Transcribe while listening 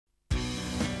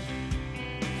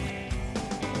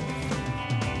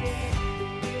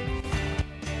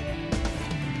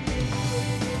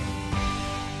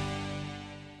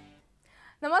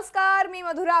नमस्कार, मी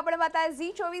मधुरा. आपण पाहताय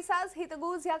झी 24 तास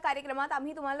हितगुज या कार्यक्रमात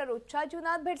आम्ही तुम्हाला रोजच्या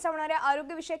जीवनात भेडसावणाऱ्या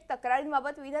आरोग्यविषयक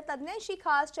तक्रारींबाबत विविध तज्ञांशी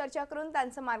खास चर्चा करून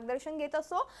त्यांचं मार्गदर्शन घेत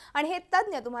असतो आणि हे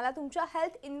तज्ञ तुम्हाला तुमच्या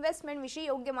हेल्थ इन्व्हेस्टमेंट विषयी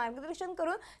योग्य मार्गदर्शन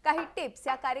करून काही टिप्स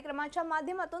या कार्यक्रमाच्या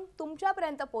माध्यमातून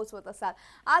तुमच्यापर्यंत पोहोचवत असतात.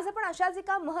 आज आपण अशाच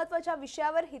एका महत्त्वाच्या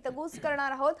विषयावर हितगुज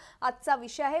करणार आहोत. आजचा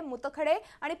विषय आहे मुतखडे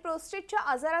आणि प्रोस्टेटच्या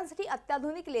आजारांसाठी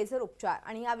अत्याधुनिक लेझर उपचार.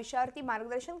 आणि या विषयावरती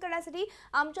मार्गदर्शन करण्यासाठी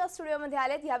आमच्या स्टुडिओमध्ये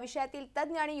आलेत या विषयातील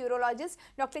तज्ञ आणि यूरोलॉजिस्ट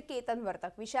डॉक्टर केतन वर्तक.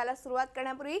 विषयाला सुरुवात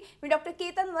करण्यापूर्वी मी डॉक्टर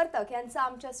केतन वर्तक यांचं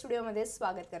आमच्या स्टुडिओमध्ये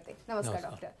स्वागत करते. नमस्कार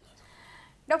डॉक्टर.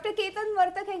 डॉक्टर केतन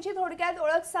वर्तक यांची थोडक्यात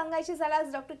ओळख सांगायची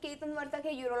झाल्यास डॉक्टर केतन वर्तक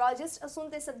हे यूरोलॉजिस्ट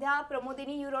असून ते सध्या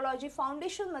प्रमोदिनी यूरोलॉजी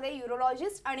फाउंडेशनमध्ये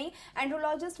यूरोलॉजिस्ट आणि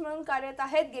अँड्रोलॉजिस्ट म्हणून कार्यरत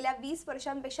आहेत. गेल्या 20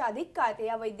 वर्षांपेक्षा अधिक काळ ते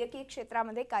या वैद्यकीय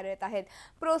क्षेत्रामध्ये कार्यरत आहेत.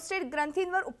 प्रोस्टेट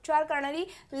ग्रंथींवर उपचार करणारी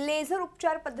लेझर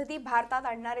उपचार पद्धती भारतात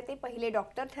आणणारे ते पहिले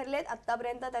डॉक्टर ठरलेत.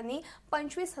 आतापर्यंत त्यांनी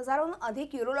 25,000हून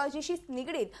अधिक यूरोलॉजीशी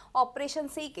निगडीत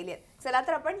ऑपरेशन्सही केली आहेत. चला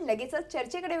तर आपण लगेचच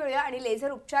चर्चेकडे वळूया आणि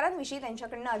लेझर उपचारांविषयी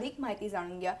त्यांच्याकडून अधिक माहिती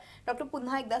जाणून घ्या. डॉक्टर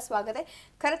पुन्हा एकदा स्वागत आहे.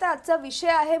 खरं तर आजचा विषय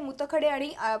आहे मुतखडे आणि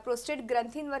प्रोस्टेट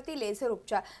ग्रंथींवरती लेझर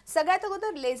उपचार. सगळ्यात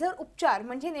अगोदर लेझर उपचार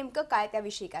म्हणजे नेमकं काय,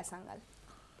 त्याविषयी काय सांगाल?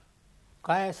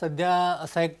 काय सध्या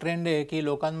असा एक ट्रेंड आहे की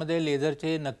लोकांमध्ये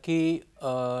लेझरचे नक्की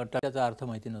त्याचा अर्थ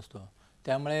माहिती नसतो.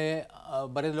 त्यामुळे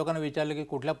बरेच लोकांना विचारलं की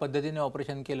कुठल्या पद्धतीने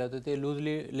ऑपरेशन केलं तर ते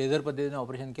लूजली लेझर पद्धतीने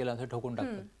ऑपरेशन केलं असं ठोकून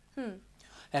टाकतात.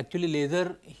 ॲक्च्युली लेझर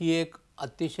ही एक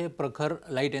अतिशय प्रखर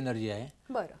लाईट एनर्जी आहे.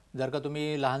 जर का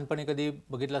तुम्ही लहानपणी कधी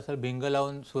बघितलं असेल भिंग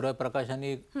लावून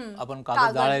सूर्यप्रकाशाने आपण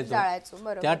कागद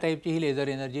जाळायचो त्या टाईपची ही लेझर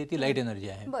एनर्जी ती लाईट एनर्जी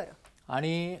आहे.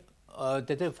 आणि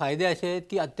त्याचे फायदे असे आहेत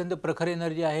की अत्यंत प्रखर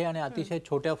एनर्जी आहे आणि अतिशय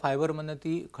छोट्या फायबरमधून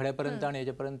ती खड्यापर्यंत आणि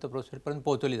याच्यापर्यंत प्रोस्टेटपर्यंत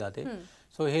पोहोचवली जाते.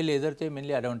 सो हे लेझरचे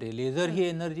मेनली ॲडव्हान्टेज. लेझर ही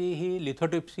एनर्जी ही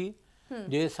लिथोट्रिप्सी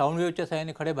जे साऊंड वेव्हच्या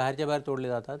सहाय्याने खडे बाहेरच्या बाहेर तोडले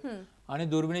जातात आणि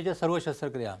दुर्बिणीच्या सर्व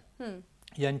शस्त्रक्रिया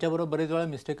यांच्याबरोबर बरेच वेळा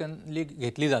मिस्टेकनली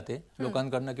घेतली जाते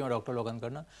लोकांकडनं किंवा डॉक्टर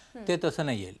लोकांकडनं. ते तसं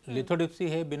नाही आहे. लिथोट्रिप्सी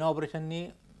हे बिना ऑपरेशननी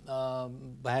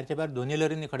बाहेरच्या बाहेर दोन्ही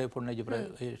लहरींनी खडे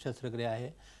फोडण्याची शस्त्रक्रिया आहे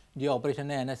जी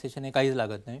ऑपरेशनने ॲनेस्थेशिया काहीच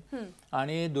लागत नाही.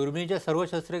 आणि दुर्बिणीच्या सर्व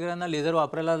शस्त्रक्रियांना लेझर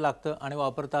वापरायला लागतं आणि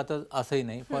वापरतातच असंही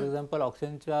नाही. फॉर एक्झाम्पल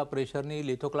ऑक्सिजनच्या प्रेशरनी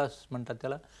लिथोक्लास म्हणतात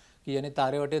त्याला की याने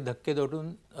तारेवाटे धक्के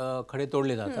जोडून खडे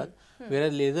तोडले जातात.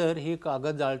 वेळेस लेझर ही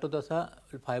कागद जाळतो तसा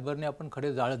फायबरने आपण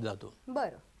खडे जाळत जातो.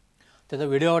 त्याचा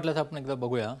व्हिडिओ वाटल्यास आपण एकदा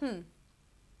बघूया.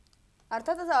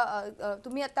 अर्थातच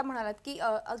तुम्ही आता म्हणालात की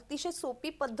अतिशय सोपी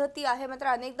पद्धती आहे, मात्र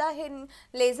अनेकदा हे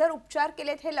लेझर उपचार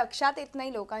केलेत हे लक्षात येत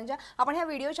नाही लोकांच्या. आपण ह्या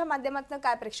व्हिडिओच्या माध्यमातून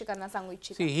काय प्रेक्षकांना सांगू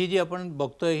इच्छितो? ही जी आपण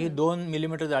बघतोय ही 2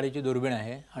 मिलीमीटर जाडीची दुर्बीण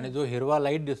आहे आणि जो हिरवा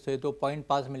लाईट दिसतोय तो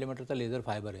 0.5 मिलीमीटरचा लेझर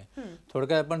फायबर आहे.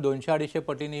 थोडक्यात आपण 200-250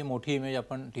 पटीने ही मोठी इमेज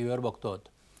आपण टीव्हीवर बघतो.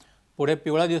 पुढे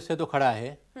पिवळा दिसतोय तो खडा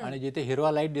आहे आणि जिथे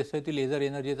हिरवा लाईट दिसतोय ती लेझर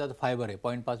एनर्जीचा फायबर आहे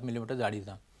 0.5 मिलीमीटर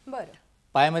जाडीचा.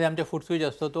 पायामध्ये आमच्या फूट स्विच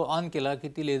असतो, तो ऑन केला की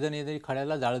ती लेझर एनर्जी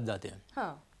खड्याला जाळत जाते.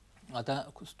 आता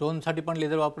स्टोनसाठी पण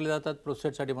लेझर वापरले जातात,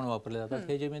 प्रोस्टेटसाठी पण वापरले जातात.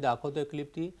 हे जे मी दाखवतोय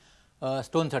क्लिप ती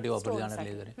स्टोनसाठी वापरली जाणार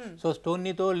लेझर आहे. सो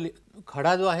स्टोननी तो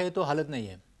खडा जो आहे तो हालत नाही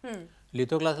आहे.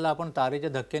 लिथोक्लासला आपण तारेच्या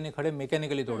धक्क्याने खडे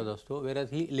मेकॅनिकली तोडत असतो. वेळेस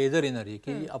ही लेझर एनर्जी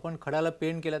की आपण खड्याला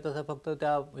पेंट केला तसं फक्त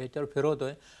त्या ह्याच्यावर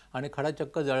फिरवतोय आणि खडा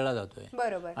चक्क जळला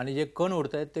जातोय. आणि जे कण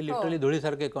उडत आहेत ते लिटरली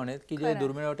धुळीसारखे कण आहेत की जे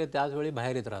दुर्मिळ त्याच वेळी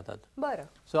बाहेर येत राहतात.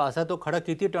 सो असा तो खडा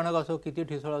किती टणक असो किती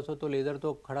ठिसूळ असो तो लेझर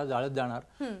तो खडा जाळत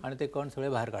जाणार आणि ते कण सगळे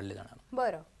बाहेर काढले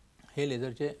जाणार. हे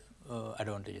लेझरचे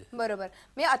ॲडव्हान्टेजेस. बरोबर.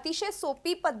 म्हणजे अतिशय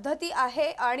सोपी पद्धती आहे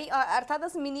आणि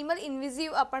अर्थातच मिनिमल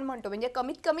इन्व्हिजिव्ह आपण म्हणतो, म्हणजे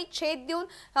कमीत कमी छेद देऊन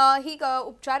ही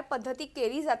उपचार पद्धती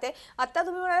केली जाते. आता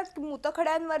तुम्ही म्हणालात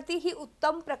मुतखड्यांवरती ही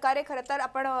उत्तम प्रकारे खरं तर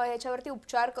आपण ह्याच्यावरती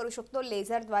उपचार करू शकतो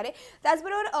लेझरद्वारे.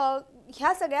 त्याचबरोबर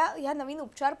ह्या नवीन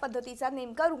उपचार पद्धतीचा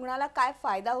नेमका रुग्णाला काय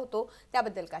फायदा होतो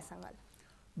त्याबद्दल काय सांगाल?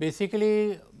 बेसिकली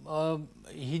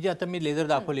ही जी आता मी लेझर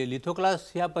दाखवली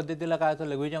लिथोक्लास या पद्धतीला काय होतं,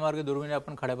 लघवीच्या मार्गे दुर्बिणीने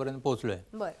आपण खड्यापर्यंत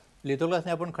पोहोचलोय.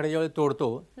 लिथोक्लासने आपण खडे ज्यावेळी तोडतो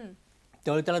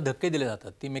त्यावेळी त्याला धक्के दिले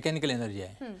जातात. ती मेकॅनिकल एनर्जी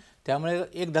आहे. त्यामुळे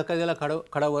एक धक्का दिला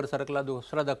खडा वर सरकला,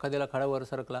 दुसरा धक्का दिला खडा वर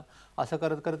सरकला, असं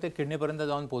करत करत ते किडनीपर्यंत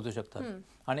जाऊन पोहोचू शकतात.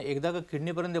 आणि एकदा का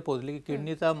किडनीपर्यंत पोहोचली की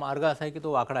किडनीचा मार्ग असा आहे की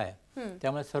तो वाकडा आहे.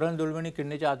 त्यामुळे सरळ दुर्बिणी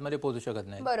किडनीच्या आतमध्ये पोहोचू शकत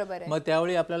नाही. मग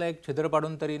त्यावेळी आपल्याला एक छिद्र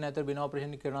पाडून तरी नाहीतर बिना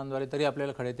ऑपरेशन किरणांद्वारे तरी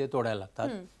आपल्याला खडे ते तोडायला लागतात.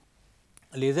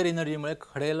 लेझर एनर्जीमुळे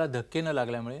खड्याला धक्के न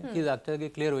लागल्यामुळे ती जागच्या जागी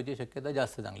क्लिअर व्हायची शक्यता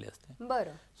जास्त चांगली असते.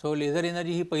 सो लेझर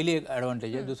एनर्जी ही पहिली एक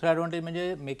ॲडव्हान्टेज आहे. दुसरा ॲडव्हान्टेज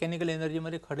म्हणजे मेकॅनिकल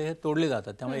एनर्जीमध्ये खडे हे तोडले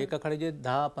जातात. त्यामुळे एका खड्याचे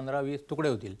 10, 15, 20 तुकडे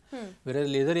होतील. वेळेस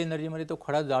लेझर एनर्जीमध्ये तो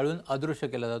खडा जाळून अदृश्य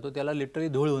केला जातो. त्याला लिटरली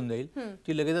धूळ होऊन जाईल,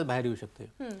 ती लगेचच बाहेर येऊ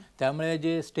शकते. त्यामुळे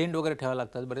जे स्टेंट वगैरे ठेवावे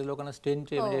लागतात, बरेच लोकांना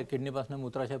स्टेंटचे म्हणजे किडनीपासून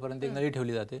मूत्राशयापर्यंत एक नळी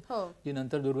ठेवली जाते जी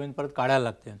नंतर दुर्बिणीत परत काढायला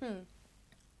लागते.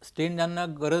 स्टेंट ज्यांना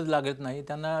गरज लागत नाही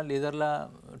त्यांना लेझरला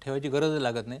ठेवायची गरज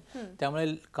लागत नाही, त्यामुळे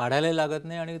काढायला लागत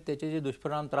नाही आणि त्याचे जे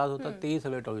दुष्परिणाम त्रास होतात तेही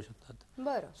सगळे टाळू शकतात.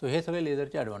 बरं. सो हे सगळे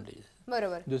लेझरचे ॲडव्हान्टेजेस.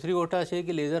 बरोबर. दुसरी गोष्ट अशी आहे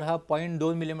की लेझर हा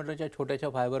 0.2 मिलीमीटरच्या छोट्याशा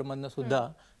फायबरमधनं सुद्धा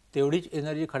तेवढीच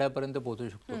एनर्जी खड्यापर्यंत पोहोचू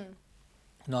शकतो.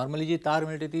 नॉर्मली जी तार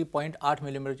मिळते ती 0.8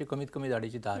 मिलीमीटरची कमीत कमी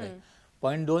जाडीची तार आहे.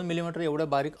 0.2 मिलीमीटर एवढं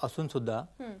बारीक असून सुद्धा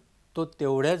तो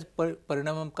तेवढ्याच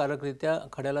परिणामकारकरित्या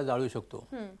खड्याला जाळू शकतो.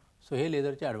 सो हे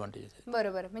लेझरचे ॲडव्हान्टेजेस आहेत.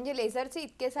 बरोबर. म्हणजे लेझरचे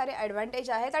इतके सारे ॲडव्हान्टेज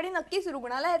आहेत आणि नक्कीच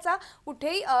रुग्णाला याचा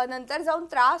कुठेही नंतर जाऊन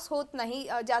त्रास होत नाही,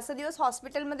 जास्त दिवस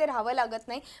हॉस्पिटलमध्ये राहावं लागत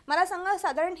नाही. मला सांगा,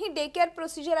 साधारण ही डे केअर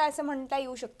प्रोसिजर आहे असं म्हणता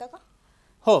येऊ शकतं का?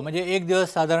 हो, म्हणजे एक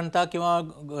दिवस साधारणतः किंवा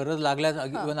गरज लागल्यास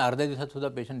इव्हन अर्ध्या दिवसात सुद्धा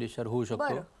पेशंट डिस्चार्ज होऊ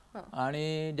शकतो.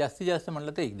 आणि जास्तीत जास्त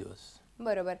म्हटलं तर एक दिवस.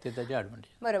 बरोबर. ते त्याचे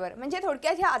ॲडव्हान्टेज. बरोबर. म्हणजे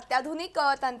थोडक्यात ह्या अत्याधुनिक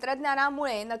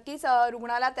तंत्रज्ञानामुळे नक्कीच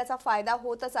रुग्णाला त्याचा फायदा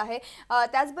होतच आहे.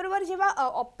 त्याचबरोबर जेव्हा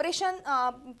ऑपरेशन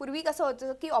पूर्वी कसं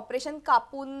होतं की ऑपरेशन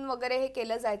कापून वगैरे हे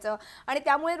केलं जायचं आणि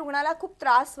त्यामुळे रुग्णाला खूप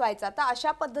त्रास व्हायचा, तर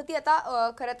अशा पद्धती आता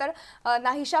खरं तर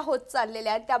नाहीशा होत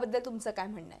चाललेल्या आहेत. त्याबद्दल तुमचं काय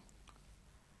म्हणणं आहे?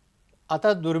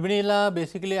 आता दुर्बिणीला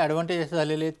बेसिकली ॲडव्हान्टेज असे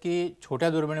झालेले आहेत की छोट्या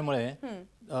दुर्बिणीमुळे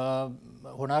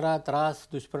होणारा त्रास,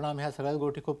 दुष्परिणाम ह्या सगळ्याच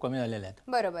गोष्टी खूप कमी झालेल्या आहेत.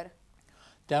 बरोबर.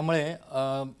 त्यामुळे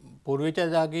पूर्वीच्या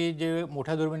जागी जे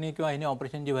मोठ्या दुर्बिणी किंवा ह्याने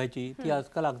ऑपरेशन जी व्हायची ती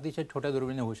आजकाल अतिशय छोट्या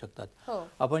दुर्बिणी होऊ शकतात.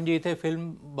 आपण जी इथे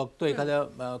फिल्म बघतो,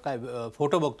 एखादा काय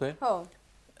फोटो बघतोय,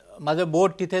 माझं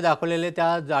बोट तिथे दाखवलेले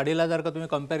त्या जाडीला जर का तुम्ही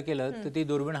कम्पेअर केलं तर ती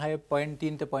दुर्बीण आहे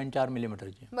 0.3 ते 0.4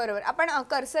 मिलीमीटरची. बरोबर. आपण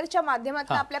कर्सरच्या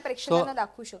माध्यमातून आपल्या प्रेक्षकांना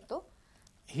दाखवू शकतो.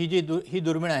 ही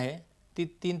दुर्बीण आहे ती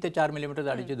 3 ते 4 मिलीमीटर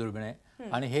जाडीची दुर्बीण आहे.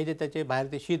 आणि हे जे त्याचे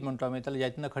बाहेर ते शीत म्हणतो आम्ही त्याला,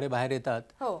 ज्यातनं खडे बाहेर येतात,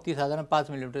 ती साधारण 5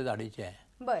 मिलीमीटर जाडीची आहे.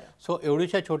 सो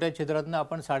एवढीशा छोट्या छिद्रातनं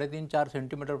आपण 3.5-4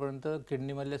 सेंटीमीटर पर्यंत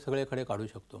किडनीमधले सगळे खडे काढू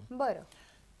शकतो.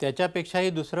 त्याच्यापेक्षाही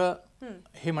दुसरं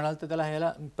हे म्हणाल तर त्याला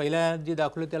ह्याला पहिल्या जे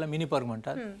दाखवलं त्याला मिनी पर्क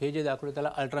म्हणतात, हे जे दाखवलं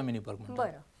त्याला अल्ट्रा मिनी पर्क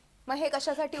म्हणतात. मग हे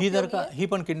कशासाठी? ही जर का ही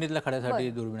पण किडनीतल्या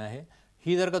खड्यासाठी दुर्बीण आहे.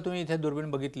 ही जर का तुम्ही इथे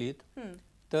दुर्बीण बघितलीत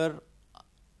तर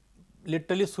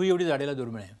लिटरली सुई एवढी जाडीला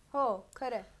दुर्बीण आहे. हो,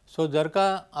 खरं. सो जर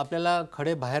का आपल्याला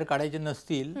खडे बाहेर काढायचे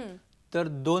नसतील तर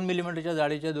 2 मिलीमीटरच्या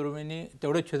जाडीच्या दुर्बिणीने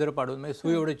तेवढे छिद्र पाडून, म्हणजे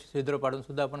सुई एवढे छिद्र पाडून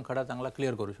सुद्धा आपण खडा चांगला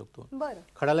क्लिअर करू शकतो.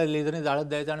 खडाला लेझरने जाळत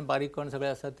द्यायचं आणि बारीक कण सगळे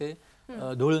असतात ते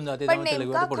धुळून जाते. पण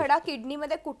नेमका खडा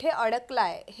किडनीमध्ये कुठे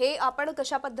अडकलाय हे आपण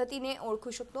कशा पद्धतीने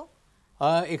ओळखू शकतो?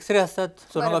 एक्सरे असतात,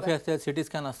 सोनोग्राफी असतात, सिटी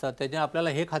स्कॅन असतात, त्याने आपल्याला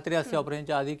हे खात्री असते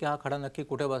ऑपरेशनच्या आधी की हा खडा नक्की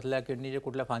कुठे बसलाय, किडनीच्या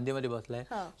कुठल्या फांदीमध्ये बसलाय.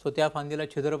 सो त्या फांदीला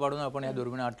छिद्र पाडून आपण या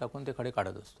दुर्बिणी आत टाकून ते खडे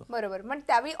काढत असतो. बरोबर. पण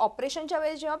त्यावेळी ऑपरेशनच्या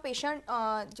वेळेस जेव्हा पेशंट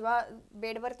जेव्हा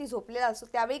बेडवरती झोपलेला असतो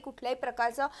त्यावेळी कुठल्याही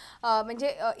प्रकारचं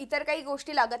म्हणजे इतर काही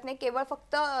गोष्टी लागत नाही, केवळ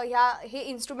फक्त हे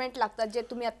इन्स्ट्रुमेंट लागतात जे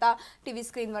तुम्ही आता टीव्ही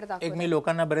स्क्रीनवर दाखवता. एक मी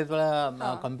लोकांना बरेच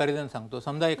वेळा कंपॅरिझन सांगतो.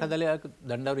 समजा एखाद्याला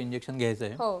दंडावर इंजेक्शन घ्यायचं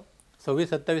आहे,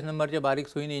 26-27 नंबरच्या बारीक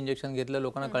सुईने इंजेक्शन घेतलं,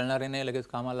 लोकांना कळणार नाही, लगेच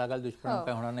कामाला लागाल, दुष्परिणाम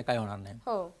काय होणार नाही, काय होणार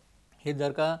नाही. हे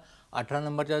जर का 18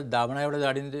 नंबरच्या दाबणा एवढ्या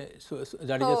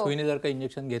जाडीच्या सुईने जर का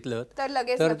इंजेक्शन घेतलं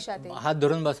तर हात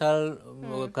धरून बसाल,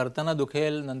 करताना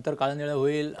दुखेल, नंतर काळनिळं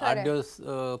होईल, 8 दिवस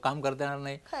काम करता येणार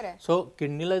नाही. सो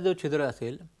किडनीला जो छिद्र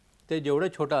असेल ते जेवढं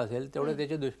छोटं असेल तेवढे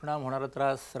त्याचे दुष्परिणाम होणारा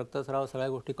त्रास, रक्तस्राव, सगळ्या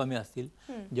गोष्टी कमी असतील.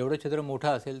 जेवढे छिद्र मोठं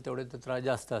असेल तेवढे ते त्रास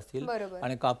जास्त असतील.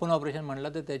 आणि कापून ऑपरेशन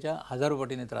म्हणलं तर त्याच्या 1000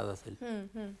 पटीने त्रास असेल.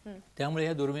 त्यामुळे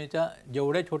ह्या दुर्बिणीच्या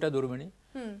जेवढ्या छोट्या दुर्बिणी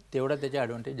तेवढा त्याचे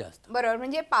ॲडव्हान्टेज जास्त. बरोबर.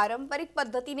 म्हणजे पारंपरिक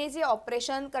पद्धतीने जे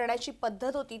ऑपरेशन करण्याची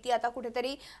पद्धत होती ती आता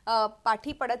कुठेतरी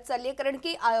पाठी पडत चालली आहे, कारण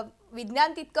की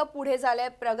विज्ञान तितकं पुढे झालंय,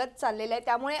 प्रगत चाललेलं आहे.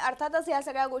 त्यामुळे अर्थातच ह्या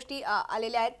सगळ्या गोष्टी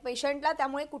आलेल्या आहेत. पेशंटला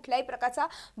त्यामुळे कुठल्याही प्रकारचा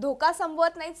धोका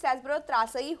संभवत नाही, त्याचबरोबर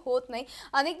त्रासही होत नाही.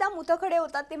 अनेकदा मुतखडे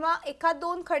होतात तेव्हा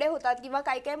 1-2 खडे होतात किंवा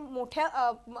काही काही मोठ्या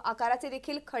आकाराचे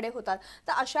देखील खडे होतात,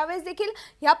 तर अशा वेळेस देखील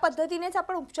ह्या पद्धतीनेच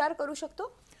आपण उपचार करू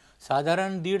शकतो.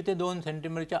 साधारण 1.5 ते 2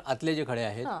 सेंटीमीटरच्या आतले जे खडे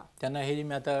आहेत त्यांना हे जे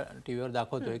मी आता टीव्हीवर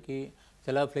दाखवतोय की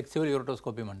त्याला फ्लेक्सिबल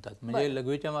युरोटोस्कोपी म्हणतात. म्हणजे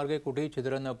लघवीच्या मार्गे कुठेही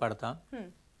छिद्र न पाडता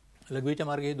लघवीच्या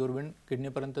मार्गे ही दुर्बीण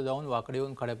किडनीपर्यंत जाऊन वाकडे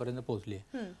येऊन खड्यापर्यंत पोहोचली.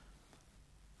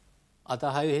 आता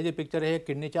हे जे पिक्चर आहे हे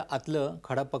किडनीच्या आतलं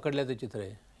खडा पकडल्याचं चित्र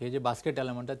आहे. हे जे बास्केट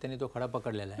याला म्हणतात त्यांनी तो खडा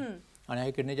पकडलेला आहे आणि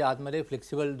हे किडनीच्या आतमध्ये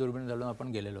फ्लेक्सिबल दुर्बीण घालून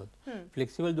आपण गेलेलो आहोत.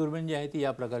 फ्लेक्सिबल दुर्बीण जी आहे ती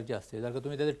या प्रकारची असते. जर का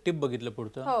तुम्ही त्याचं टिप बघितलं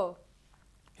पुढचं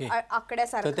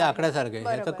तर ते आकड्यासारखं आहे.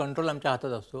 ह्याचा कंट्रोल आमच्या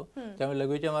हातात असतो. त्यामुळे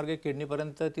लघवीच्या मार्गे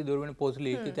किडनीपर्यंत ती दुर्बीण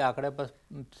पोहोचली की त्या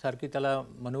आकड्यासारखी त्याला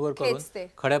मनोवर करून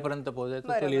खड्यापर्यंत पोहोचायचं,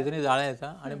 तो लेझरने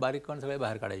जाळायचा आणि बारीक कण सगळे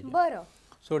बाहेर काढायचे.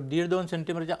 सो 1.5-2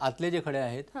 सेंटीमीटरच्या आतले जे खडे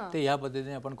आहेत ते ह्या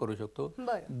पद्धतीने आपण करू शकतो.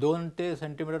 2 ते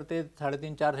सेंटीमीटर ते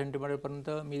 3.5-4 सेंटीमीटर पर्यंत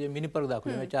मी जे मिनी पर्क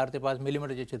दाखवले 4 ते 5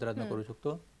 मिलीमीटरच्या छिद्रातून करू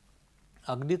शकतो.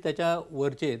 अगदी त्याच्या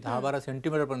वरचे 10-12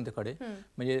 सेंटीमीटर पर्यंत खडे,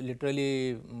 म्हणजे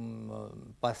लिटरली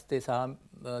 5 ते 6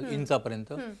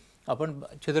 इंचापर्यंत आपण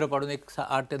छिद्र पाडून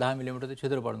 8 ते 10 मिलीमीटरचं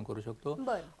छिद्र पाडून करू शकतो.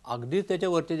 अगदीच त्याच्या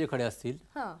वरचे जे खडे असतील,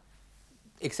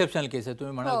 एक्सेप्शनल केस आहे,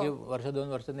 तुम्ही म्हणाल की वर्ष 2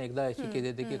 वर्षांनी एकदा अशी केस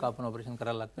येते की कापून ऑपरेशन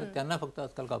करायला लागतं, त्यांना फक्त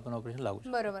आजकाल कापून ऑपरेशन लागू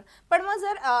शकतं. बरोबर. पण मग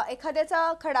जर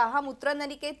एखाद्याचा खडा हा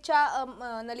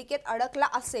मूत्रनलिकेच्या नलिकेत अडकला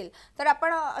असेल तर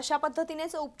आपण अशा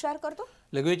पद्धतीनेच उपचार करतो?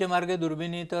 लघवीच्या मार्गे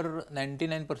दुर्बिणी तर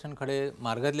 99% खडे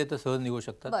मार्गातले तर सहज निघू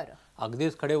शकतात.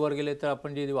 अगदीच खडे वर गेले तर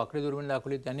आपण जी वाकडी दुर्बिणी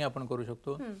दाखवली त्यांनी आपण करू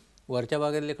शकतो. वरच्या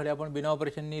भागातले खडे आपण बिना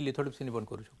ऑपरेशननी लिथोट्रिप्सीने पण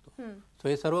करू शकतो. सो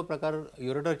हे सर्व प्रकार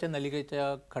युरेटरच्या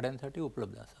नलिकेच्या खड्यांसाठी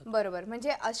उपलब्ध असतात. बरोबर.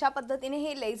 म्हणजे अशा पद्धतीने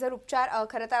हे लेझर उपचार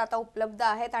खरं तर आता उपलब्ध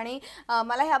आहेत आणि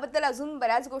मला ह्याबद्दल अजून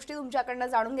बऱ्याच गोष्टी तुमच्याकडनं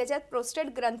जाणून घ्यायच्या आहेत. प्रोस्टेट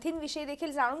ग्रंथींविषयी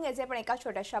देखील जाणून घ्यायचे, पण एका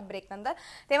छोट्याशा ब्रेक नंतर.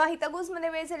 तेव्हा हितगुजमध्ये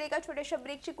वेळ झाली एका छोट्याशा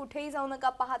ब्रेकची. कुठेही जाऊ नका,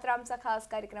 पाहत राहा आमचा खास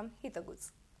कार्यक्रम हितगुज.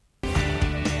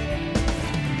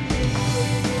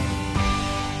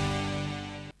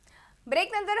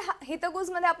 ब्रेक नंतर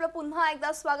हितगुजमध्ये आपलं पुन्हा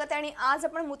एकदा स्वागत आहे आणि आज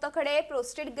आपण मूतखडे,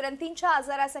 प्रोस्टेट ग्रंथींच्या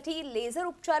आजारासाठी लेझर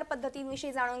उपचार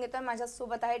पद्धतींविषयी जाणून घेतोय.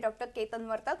 माझ्यासोबत आहे डॉक्टर केतन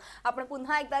वर्तक. आपण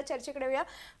पुन्हा एकदा चर्चेकडे येऊया.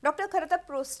 डॉक्टर, खरं तर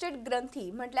प्रोस्टेट ग्रंथी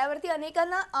म्हटल्यावरती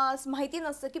अनेकांना माहिती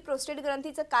नसतं की प्रोस्टेट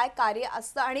ग्रंथीचं काय कार्य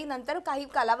असतं आणि नंतर काही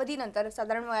कालावधीनंतर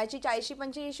साधारण वयाची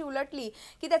 40-45 उलटली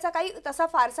की त्याचा काही तसा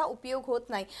फारसा उपयोग होत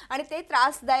नाही आणि ते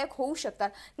त्रासदायक होऊ शकतात.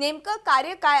 नेमकं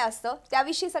कार्य काय असतं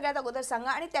त्याविषयी सगळ्यात अगोदर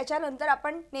सांगा आणि त्याच्यानंतर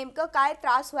आपण नेमकं काय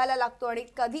त्रास व्हायला लागतो आणि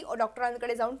कधी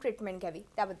डॉक्टरांकडे जाऊन ट्रीटमेंट घ्यावी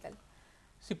त्याबद्दल.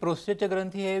 प्रोस्टेटचे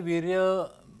ग्रंथी हे वीर्य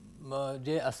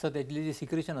जे असतं त्यातली जी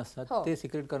सिक्रेशन असतात ते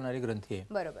सिक्रेट करणारी ग्रंथी आहे.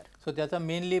 बरोबर. सो त्याचा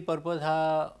मेनली पर्पज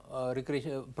हा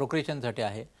प्रोक्रेशनसाठी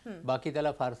आहे, बाकी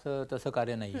त्याला फारसं तसं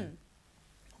कार्य नाही आहे.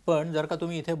 पण जर का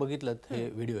तुम्ही इथे बघितलं हे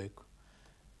व्हिडिओ,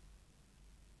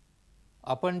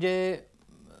 आपण जे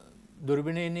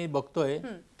दुर्बिणीने बघतोय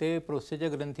ते प्रोस्टेटच्या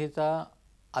ग्रंथीचा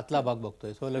आतला भाग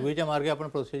बघतोय. सो लघवीच्या मार्गे आपण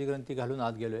प्रोस्टेटची ग्रंथी घालून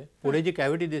आत गेलोय. पुढे जी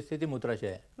कॅव्हिटी दिसते ती मूत्राशय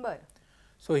आहे.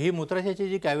 सो ही मूत्राशयाची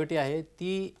जी कॅव्हिटी आहे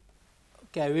ती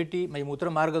कॅव्हिटी म्हणजे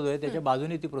मूत्रमार्ग जो आहे त्याच्या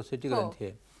बाजूने ती प्रोस्टेटची ग्रंथी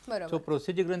आहे. सो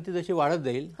प्रोस्टेटची ग्रंथी जशी वाढत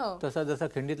जाईल तसा जसा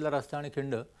खिंडीतला रस्ता आणि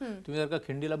खिंड, तुम्ही जर का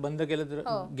खिंडीला बंद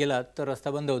केलं गेलात तर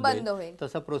रस्ता बंद होत जाईल,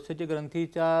 तसा प्रोस्टेटची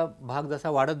ग्रंथीचा भाग जसा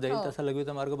वाढत जाईल तसा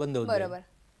लघवीचा मार्ग बंद होत जाईल.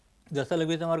 जसा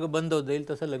लघवीचा मार्ग बंद होत जाईल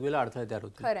तसं लघवीला अडथळे तयार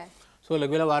होतील. सो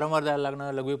लघवीला वारंवार जायला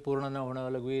लागणं, लघवी पूर्ण न होणं,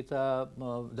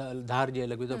 लघवीचा धार जी आहे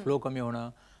लघवीचा फ्लो कमी होणं,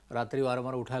 रात्री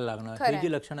वारंवार उठायला लागणं, ही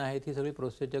जी लक्षणं आहेत ही सगळी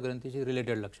प्रोस्टेटच्या ग्रंथीची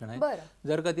रिलेटेड लक्षणं आहेत.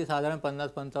 जर का ती साधारण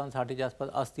 50-55-60च्या आसपास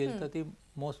असतील तर ती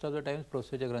मोस्ट ऑफ द टाइम्स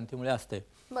प्रोस्टेटच्या ग्रंथीमुळे असते.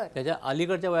 त्याच्या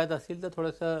अलीकडच्या वयात असतील तर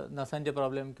थोडंसं नसांचे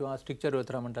प्रॉब्लेम किंवा स्ट्रिक्चर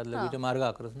व्यथा म्हणतात, लघवीचे मार्ग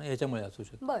आकर्षण ह्याच्यामुळे असू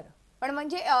शकतं. पण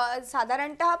म्हणजे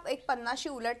साधारणतः एक 50शी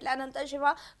उलटल्यानंतर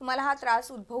जेव्हा तुम्हाला हा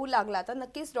त्रास उद्भवू लागला तर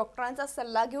नक्कीच डॉक्टरांचा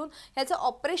सल्ला घेऊन ह्याचं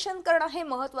ऑपरेशन करणं हे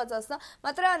महत्त्वाचं असतं.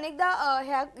 मात्र अनेकदा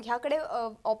ह्याकडे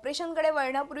ऑपरेशनकडे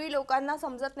वळण्यापूर्वी लोकांना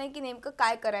समजत नाही की नेमकं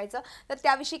काय करायचं, तर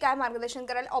त्याविषयी काय मार्गदर्शन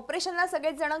करायला? ऑपरेशनला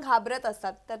सगळेच जण घाबरत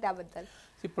असतात, तर त्याबद्दल.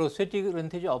 प्रोस्टेटची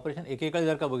ग्रंथीचे ऑपरेशन एकेकाळी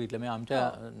जर का बघितलं, मी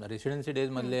आमच्या रेसिडेन्सी डेज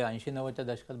मधले 80-90च्या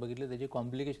दशकात बघितले, त्याची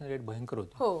कॉम्प्लिकेशन रेट भयंकर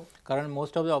होती. कारण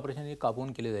मोस्ट ऑफ द ऑपरेशन ही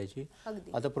कापून केली जायची.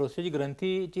 आता प्रोस्टेटची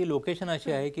ग्रंथीची लोकेशन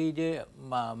अशी आहे की जे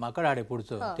माकड हाड आहे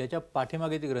पुढचं त्याच्या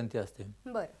पाठीमागे ती ग्रंथी असते.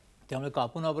 त्यामुळे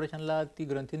कापून ऑपरेशनला ती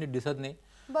ग्रंथीने दिसत नाही.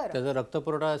 त्याचा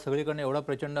रक्तपुरवठा सगळीकडे एवढा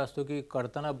प्रचंड असतो की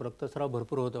करताना रक्तस्राव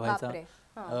भरपूर व्हायचा,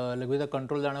 लघवीचा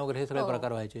कंट्रोल जाणं वगैरे हे सगळे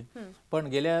प्रकार व्हायचे. पण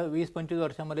गेल्या 20-25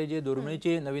 वर्षांमध्ये जे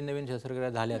दुर्बिणीची नवीन शस्त्रक्रिया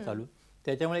झाल्या चालू,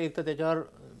 त्याच्यामुळे एक तर त्याच्यावर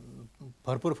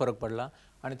भरपूर फरक पडला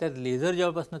आणि त्यात लेझर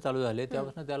जेव्हापासून चालू झाले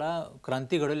तेव्हापासून त्याला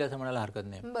क्रांती घडवली असं म्हणायला हरकत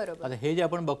नाही. आता हे जे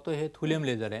आपण बघतोय हे थुलियम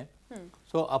लेझर आहे.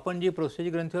 सो आपण जी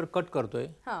प्रोस्टेटची ग्रंथीवर कट करतोय,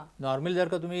 नॉर्मली जर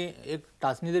का तुम्ही एक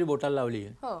टाचणी जरी बोटाला लावली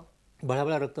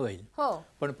भळाभळा रक्त वाहील,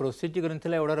 पण प्रोस्टेटची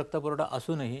ग्रंथीला एवढा रक्तपुरवठा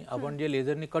असूनही आपण जे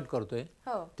लेझरने कट करतोय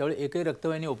त्यावेळी एकही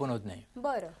रक्तवाहिनी ओपन होत नाही.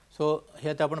 सो हे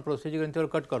आता आपण प्रोस्टेटची ग्रंथीवर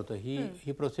कट करतोय,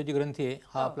 ही प्रोस्टेटची ग्रंथी आहे,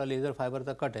 हा आपला लेझर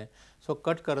फायबरचा कट आहे. सो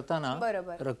कट करताना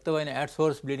रक्तवाहिनी ऍट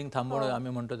सोर्स ब्लिडिंग थांबवणं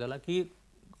आम्ही म्हणतो त्याला, की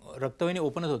रक्तवाहिनी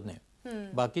ओपनच होत नाही.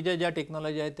 बाकीच्या ज्या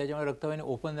टेक्नॉलॉजी आहेत त्याच्यामुळे रक्तवाहिनी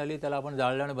ओपन झाली, त्याला आपण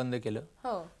जाळल्याने बंद केलं,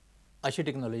 अशी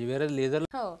टेक्नॉलॉजी. वेळेस लेझर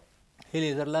हे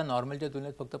लेझरला नॉर्मलच्या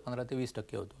तुलनेत फक्त 15 ते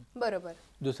 20% होतो.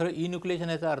 दुसरं इन्युक्लेशन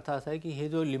याचा अर्थ असा आहे की हे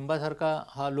जो लिंबासारखा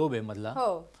हा लोब आहे मधला,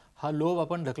 हा लोब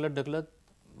आपण ढकलत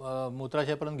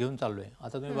मूत्राशयापर्यंत घेऊन चाललोय.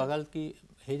 आता तुम्ही बघाल की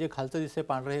हे जे खालचं दिसतंय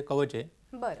पांढरं हे कवच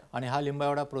आहे आणि हा लिंबा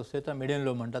एवढा प्रोस्टेटचा मिडियन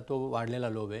लोब म्हणतात, तो वाढलेला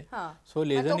लोब आहे. सो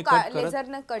लेझरने कट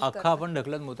करत अख्खा आपण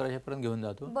ढकलत मूत्राशयापर्यंत घेऊन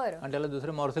जातो आणि त्याला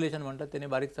दुसरं मॉर्सलेशन म्हणतात, त्याने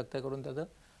बारीक चकत्या करून त्याचं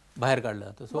बाहेर काढलं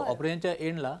जातं. सो ऑपरेशनच्या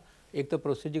एंडला एक तर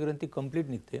प्रोस्टेटची ग्रंथी कंप्लीट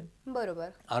निघते,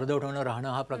 अर्धवट होणं राहणं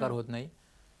हा प्रकार होत नाही.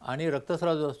 आणि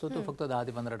रक्तस्राव जो असतो तो फक्त 10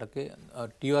 ते 15%.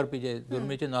 TRP जे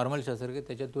दुर्मिळचे नॉर्मल शस्त्रक्रिया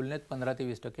त्याच्या तुलनेत 15 ते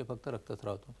 20% फक्त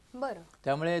रक्तस्राव होतो. बरं.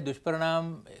 त्यामुळे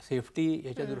दुष्परिणाम सेफ्टी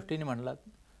ह्याच्या दृष्टीने म्हणलात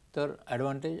तर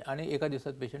ॲडव्हान्टेज आणि एका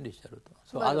दिवसात पेशंट डिस्चार्ज होतो.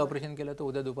 सो आज ऑपरेशन केलं तर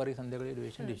उद्या दुपारी संध्याकाळी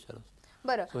पेशंट डिस्चार्ज होतो.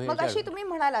 बरं, मग अशी तुम्ही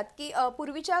म्हणालात की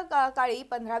पूर्वीच्या काळी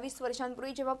 15-20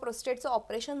 वर्षांपूर्वी जेव्हा प्रोस्टेटचं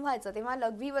ऑपरेशन व्हायचं तेव्हा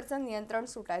लघवीवरचं नियंत्रण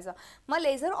सुटायचं. मग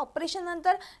लेझर ऑपरेशन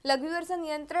नंतर लघवीवरचं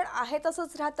नियंत्रण आहे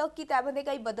तसंच राहतं की त्यामध्ये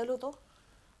काही बदल होतो?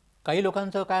 काही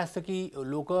लोकांचं काय असतं की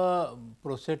लोक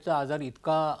प्रोस्टेटचा आजार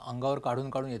इतका अंगावर काढून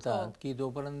काढून येतात की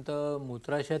जोपर्यंत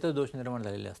मूत्राशयातच दोष निर्माण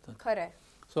झालेले असतात. खरंय.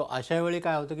 सो अशा वेळी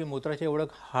काय होतं की मूत्राशय एवढं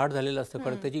हार्ड झालेलं असतं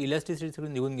कडक, त्याची इलॅस्टिसिटी सगळी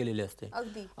निघून गेलेली असते.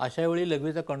 अशा वेळी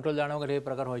लघवीचा कंट्रोल जाणं वगैरे हे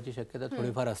प्रकार व्हायची शक्यता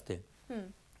थोडीफार असते.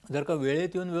 जर का वेळेत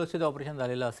येऊन व्यवस्थित ऑपरेशन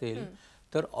झालेलं असेल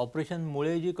तर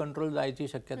ऑपरेशनमुळे जी कंट्रोल जायची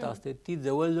शक्यता असते ती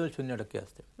जवळजवळ 0%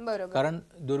 असते. कारण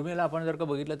दुर्मिळला आपण जर का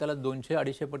बघितलं त्याला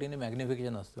 200-250 पटीने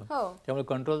मॅग्निफिकेशन असतं. त्यामुळे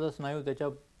कंट्रोलचा स्नायू त्याच्या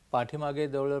पाठीमागे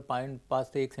जवळजवळ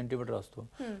 0.5 ते 1 सेंटीमीटर असतो.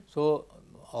 सो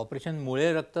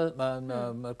ऑपरेशनमुळे रक्त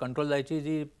कंट्रोल जायची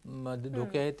जी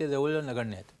धोके आहेत ते जवळजवळ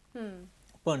नगण्य आहेत.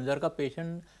 पण जर का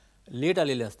पेशंट लेट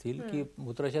आलेले असतील की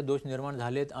मूत्राशयात दोष निर्माण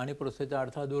झालेत आणि प्रोस्टेटचा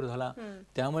अडथळा दूर झाला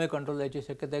त्यामुळे कंट्रोल जायची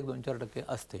शक्यता 1-2-4%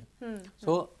 असते.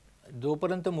 सो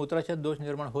जोपर्यंत मूत्राशयात दोष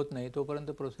निर्माण होत नाही तोपर्यंत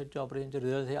प्रोस्टेटच्या ऑपरेशनचे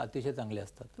रिझल्ट हे अतिशय चांगले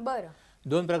असतात. बरं.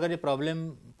 2 प्रकारचे प्रॉब्लेम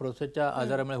प्रोस्टेटच्या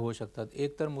आजारामुळे होऊ शकतात.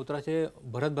 एक तर मूत्राशय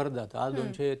भरत भरत जातं. आज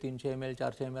 200-300 ml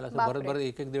 400 ml असं भरत भरत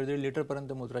 1-1.5 लिटर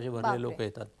पर्यंत मूत्राशय भरलेले लोक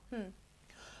येतात.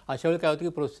 अशा वेळी काय होतं की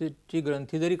प्रोस्टेटची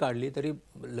ग्रंथी जरी काढली तरी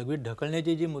लघवीत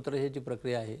ढकलण्याची जी मूत्राशयाची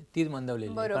प्रक्रिया आहे तीच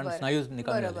मंदावलेली आहे, कारण स्नायूच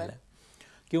निकामी झालेला आहे.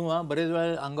 किंवा बरेच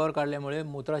वेळा अंगावर काढल्यामुळे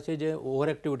मूत्राशय जे ओव्हर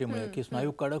ॲक्टिव्हिटीमुळे की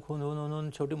स्नायू कडक होऊन होऊन होऊन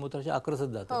शेवटी मूत्राशय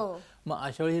आक्रसत जातं. मग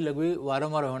अशा वेळी ही लघवी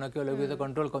वारंवार होणं किंवा लघवीचा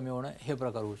कंट्रोल कमी होणं हे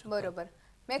प्रकार होऊ शकतो. बरोबर.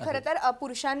 म्हणजे खरं तर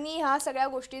पुरुषांनी ह्या सगळ्या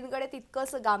गोष्टींकडे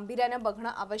तितकंच गांभीर्याने बघणं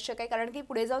आवश्यक आहे, कारण की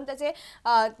पुढे जाऊन त्याचे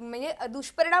म्हणजे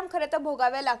दुष्परिणाम खरं तर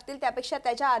भोगावे लागतील. त्यापेक्षा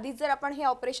त्याच्या आधीच जर आपण हे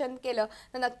ऑपरेशन केलं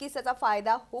तर नक्कीच त्याचा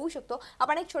फायदा होऊ शकतो.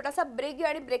 आपण एक छोटासा ब्रेक घेऊ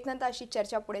आणि ब्रेकनंतर अशी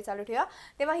चर्चा पुढे चालू ठेवूया.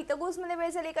 तेव्हा हितगुजमध्ये वेळ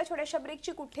झाली एका छोट्याशा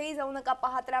ब्रेकची. कुठेही जाऊ नका,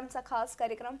 पाहत राहा आमचा खास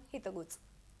कार्यक्रम हितगुज.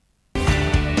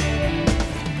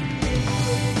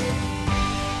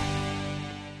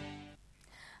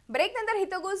 ब्रेक नंतर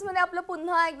हितगुजमध्ये आपलं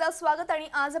पुन्हा एकदा स्वागत. आणि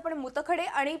आज आपण मूतखडे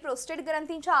आणि प्रोस्टेट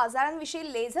ग्रंथींच्या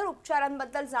आजारांविषयी लेझर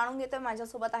उपचारांबद्दल जाणून घेतोय.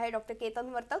 माझ्यासोबत आहे डॉक्टर केतन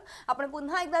वर्तक. आपण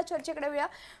पुन्हा एकदा चर्चेकडे वळूया.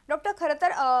 डॉक्टर, खरं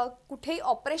तर कुठेही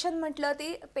ऑपरेशन म्हटलं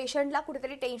ती पेशंटला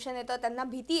कुठेतरी टेन्शन येतं, त्यांना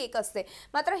भीती एक असते.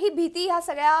 मात्र ही भीती ह्या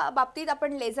सगळ्या बाबतीत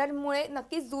आपण लेझरमुळे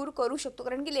नक्कीच दूर करू शकतो,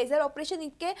 कारण की लेझर ऑपरेशन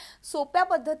इतके सोप्या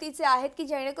पद्धतीचे आहेत की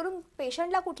जेणेकरून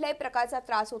पेशंटला कुठल्याही प्रकारचा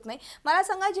त्रास होत नाही. मला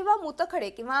सांगा, जेव्हा मूतखडे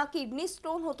किंवा किडनी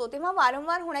स्टोन होतो तेव्हा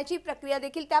वारंवार होण्याची प्रक्रिया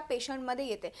देखील त्या पेशंटमध्ये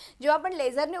येते. जेव्हा आपण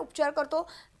लेझरने उपचार करतो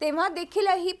तेव्हा देखील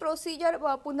ही प्रोसिजर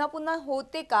पुन्हा पुन्हा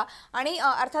होते का? आणि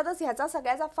अर्थातच ह्याचा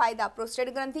सगळ्याचा फायदा प्रोस्टेट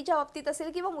ग्रंथीच्या बाबतीत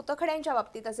असेल किंवा मूतखड्यांच्या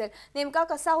बाबतीत असेल, नेमका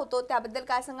कसा होतो त्याबद्दल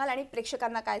काय सांगाल आणि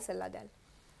प्रेक्षकांना काय सल्ला द्याल?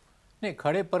 नाही,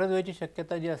 खडे परत व्हायची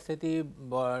शक्यता जी असते ती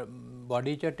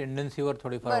बॉडीच्या टेंडन्सीवर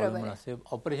थोडीफार अवलंबून असते.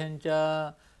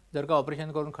 जर का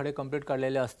ऑपरेशन करून खडे कंप्लीट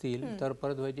काढलेले असतील तर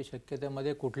परत व्हायची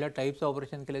शक्यतेमध्ये कुठल्या टाईपचं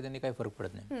ऑपरेशन केलं त्यांनी काही फरक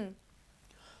पडत नाही.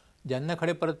 ज्यांना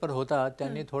खडे परत परत होतात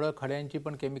त्यांनी थोडं खड्यांची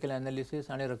पण केमिकल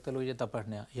ॲनालिसिस आणि रक्तलघवीच्या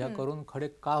तपासण्या ह्या करून खडे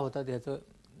का होतात ह्याचं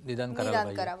निदान करायला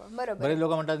पाहिजे. बरेच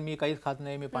लोक म्हणतात मी काहीच खात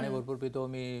नाही, मी पाणी भरपूर पितो,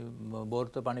 मी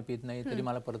बोरचं पाणी पित नाही, तरी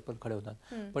मला परत परत खडे होतात.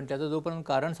 पण त्याचं जोपर्यंत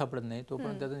कारण सापडत नाही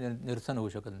तोपर्यंत त्याचं निरसन होऊ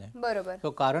शकत नाही.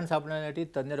 तो कारण सापडण्यासाठी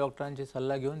तज्ञ डॉक्टरांची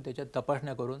सल्ला घेऊन त्याच्यात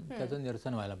तपासण्या करून त्याचं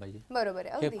निरसन व्हायला पाहिजे.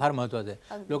 हे फार महत्वाचं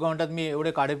आहे. लोक म्हणतात मी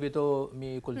एवढे काढे पितो,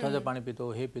 मी कुलथाचं पाणी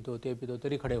पितो, हे पितो ते पितो,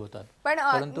 तरी खडे होतात,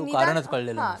 परंतु कारणच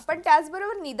कळलेलं नाही. पण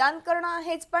त्याचबरोबर निदान करणं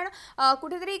हेच. पण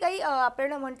कुठेतरी काही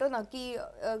आपण म्हणतो ना की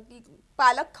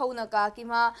पालक खाऊ नका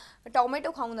किंवा टोमॅटो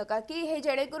खाऊ नका, की हे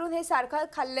जेणेकरून हे सारखं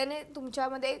खाल्ल्याने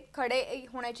तुमच्यामध्ये खडे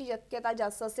होण्याची शक्यता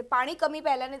जास्त असते. पाणी कमी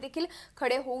प्यायल्याने देखील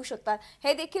खडे होऊ शकतात.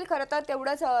 हे देखील खरं तर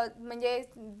तेवढंच म्हणजे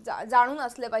जाणून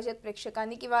असले पाहिजेत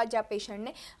प्रेक्षकांनी किंवा ज्या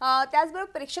पेशंटने.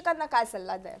 त्याचबरोबर प्रेक्षकांना काय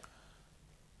सल्ला द्याल?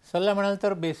 सल्ला म्हणाल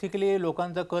तर बेसिकली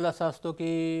लोकांचा कल असा असतो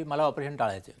की मला ऑपरेशन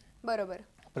टाळायचे. बरोबर.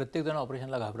 प्रत्येक जण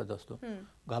ऑपरेशनला घाबरत असतो.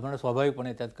 घाबरणं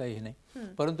स्वाभाविकपणे, त्यात काही नाही.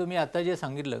 परंतु मी आता जे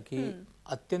सांगितलं की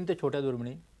अत्यंत छोट्या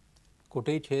दुर्मिणी,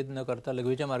 कुठेही छेद न करता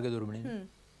लघवीच्या मार्गे दुर्मिणी,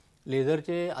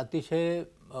 लेझरचे अतिशय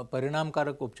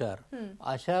परिणामकारक उपचार,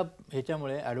 अशा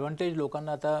ह्याच्यामुळे ॲडव्हान्टेज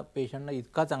लोकांना आता पेशंटना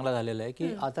इतका चांगला झालेला आहे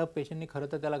की आता पेशंटनी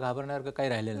खरं तर त्याला घाबरण्यासारखं काही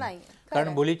राहिलेलं नाही.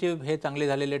 कारण बोलीचे हे चांगले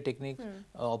झालेले टेक्निक,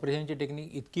 ऑपरेशनची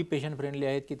टेक्निक इतकी पेशंट फ्रेंडली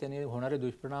आहेत की त्यांनी होणारे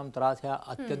दुष्परिणाम त्रास ह्या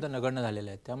अत्यंत नगण्य झालेले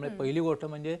आहेत. त्यामुळे पहिली गोष्ट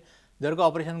म्हणजे जर का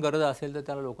ऑपरेशन गरज असेल तर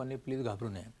त्याला लोकांनी प्लीज घाबरू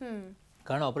नये,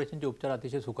 कारण ऑपरेशनचे उपचार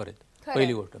अतिशय सुकर आहेत.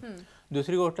 पहिली गोष्ट.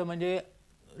 दुसरी गोष्ट म्हणजे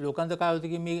लोकांचं काय होतं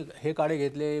की मी हे काढे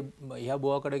घेतले, ह्या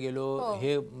बुवाकडे गेलो,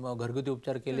 हे घरगुती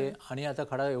उपचार केले आणि आता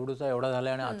खडा एवढा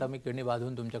झाला आणि आता मी किडनी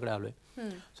बांधून तुमच्याकडे आलोय.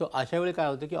 सो अशा वेळी काय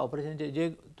होतं की ऑपरेशनचे जे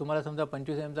तुम्हाला समजा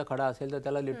 25 mm चा खडा असेल तर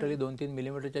त्याला लिटरली 2-3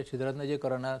 मिलीमीटरच्या छिद्रातनं जे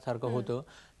करण्यासारखं होतं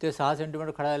ते 6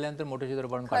 सेंटीमीटर खडा आल्यानंतर मोठं छिद्र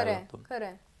पण काढायला लागतो.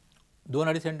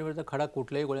 2-2.5 सेंटीमीटरचा खडा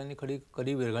कुठल्याही गोळ्यांनी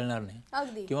कधी विरघळणार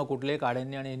नाही किंवा कुठल्याही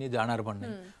काड्यांनी आणि यांनी जाणार पण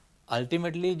नाही.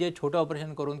 अल्टिमेटली जे छोटं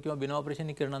ऑपरेशन करून किंवा बिना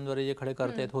ऑपरेशन किरणांद्वारे जे खडे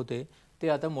करता येत होते ते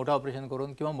आता मोठं ऑपरेशन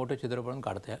करून किंवा मोठं छिद्र पण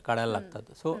काढायला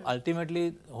लागतात. सो अल्टिमेटली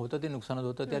होतं ते नुकसानच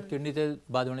होतं. त्यात किडनीचे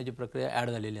बाद होण्याची प्रक्रिया ॲड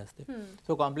झालेली असते.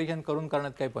 सो कॉम्प्लिकेशन करून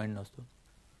करण्यात काही पॉईंट नसतो.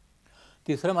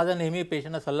 तिसरं माझा नेहमी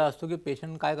पेशंटला सल्ला असतो की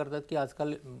पेशंट काय करतात की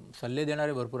आजकाल सल्ले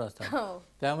देणारे भरपूर असतात.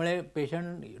 त्यामुळे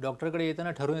पेशंट डॉक्टरकडे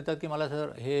येताना ठरवून येतात की मला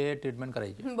सर हे ट्रीटमेंट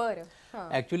करायची.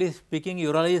 ऍक्च्युली स्पीकिंग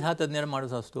युरोलॉजिस्ट हा तज्ञ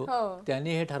माणूस असतो.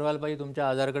 त्यांनी हे ठरवायला पाहिजे तुमच्या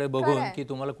आजाराकडे बघून की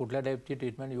तुम्हाला कुठल्या टाईपची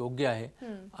ट्रीटमेंट योग्य आहे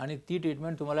आणि ती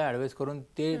ट्रीटमेंट तुम्हाला ऍडवाइस करून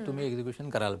ते तुम्ही एक्झिक्युशन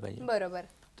करायला पाहिजे. बरोबर.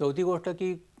 चौथी गोष्ट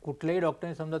की कुठल्याही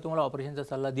डॉक्टरने समजा तुम्हाला ऑपरेशनचा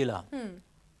सल्ला दिला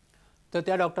तर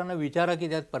त्या डॉक्टरांना विचारा की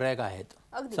त्यात पर्याय काय आहेत.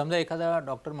 समजा एखादा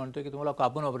डॉक्टर म्हणतोय की तुम्हाला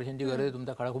कापून ऑपरेशनची गरज आहे,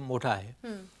 तुमचा खडा खूप मोठा आहे,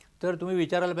 तर तुम्ही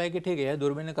विचारायला पाहिजे की ठीक आहे,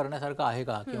 दुर्बिणी करण्यासारखं आहे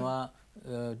का, किंवा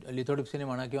लिथोट्रिप्सीने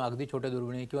म्हणा किंवा अगदी छोट्या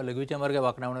दुर्बिणी किंवा लघवीच्या मार्गे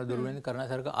वाकण्यामुळे दुर्बिणी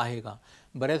करण्यासारखं आहे का.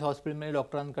 बऱ्याच हॉस्पिटलमध्ये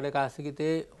डॉक्टरांकडे काय असतं की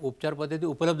ते उपचार पद्धती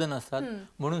उपलब्ध नसतात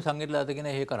म्हणून सांगितलं जातं की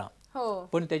नाही हे करा.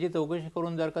 पण त्याची चौकशी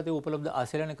करून जर का ते उपलब्ध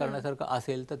असेल आणि करण्यासारखं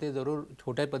असेल तर ते जरूर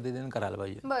छोट्या पद्धतीने करायला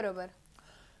पाहिजे. बरोबर.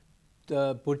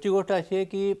 तर पुढची गोष्ट अशी आहे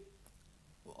की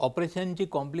ऑपरेशनची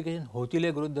कॉम्प्लिकेशन होतील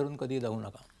हे गृहीत धरून कधी जाऊ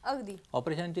नका. अगदी.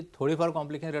 ऑपरेशनची थोडीफार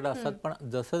कॉम्प्लिकेशन रेट असतात पण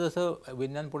जसं जसं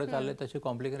विज्ञान पुढे चाललंय तसे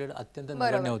कॉम्प्लिकेशन रेट अत्यंत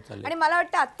नगण्य होत चालले. आणि मला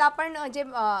वाटतं आता आपण जे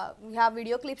ह्या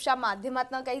व्हिडिओ क्लिप्सच्या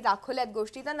माध्यमातून काही दाखवल्यात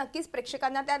गोष्टी तर नक्कीच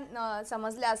प्रेक्षकांना त्या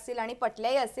समजल्या असतील आणि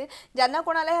पटल्याही असतील. ज्यांना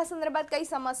कोणाला ह्या संदर्भात काही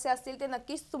समस्या असतील ते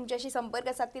नक्कीच तुमच्याशी संपर्क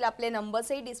साधतील. आपले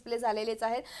नंबर्सही डिस्प्ले झालेलेच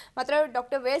आहेत. मात्र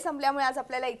डॉक्टर वेळ संपल्यामुळे आज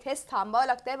आपल्याला इथेच थांबावं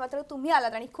लागतंय. मात्र तुम्ही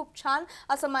आलात आणि खूप छान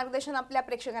असं मार्गदर्शन आपल्या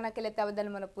प्रेक्षकांना केलं त्याबद्दल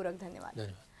मनपूर्वक धन्यवाद.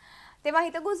 तेव्हा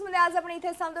हितगुजमध्ये आज आपण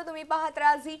इथे थांबतो. तुम्ही पाहत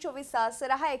राहा झी 24 तास.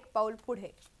 रहा एक पाऊल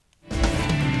पुढे.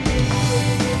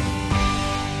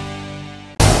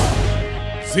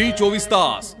 झी 24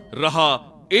 तास रहा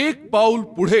एक पाऊल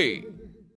पुढे.